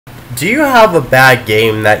Do you have a bad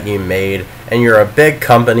game that you made and you're a big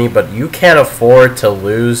company but you can't afford to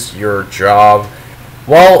lose your job?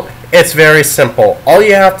 Well, it's very simple. All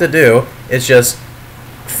you have to do is just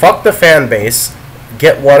fuck the fan base,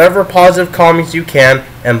 get whatever positive comments you can,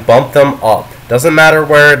 and bump them up. Doesn't matter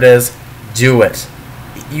where it is, do it.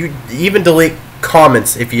 You even delete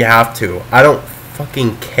comments if you have to. I don't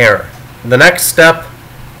fucking care. The next step,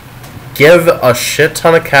 give a shit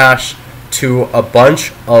ton of cash to a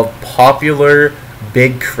bunch of popular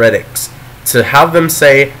big critics to have them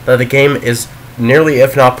say that the game is nearly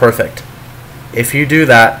if not perfect. If you do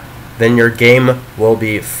that, then your game will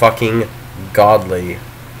be fucking godly.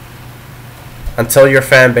 Until your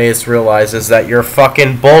fan base realizes that your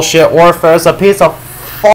fucking bullshit warfare is a piece of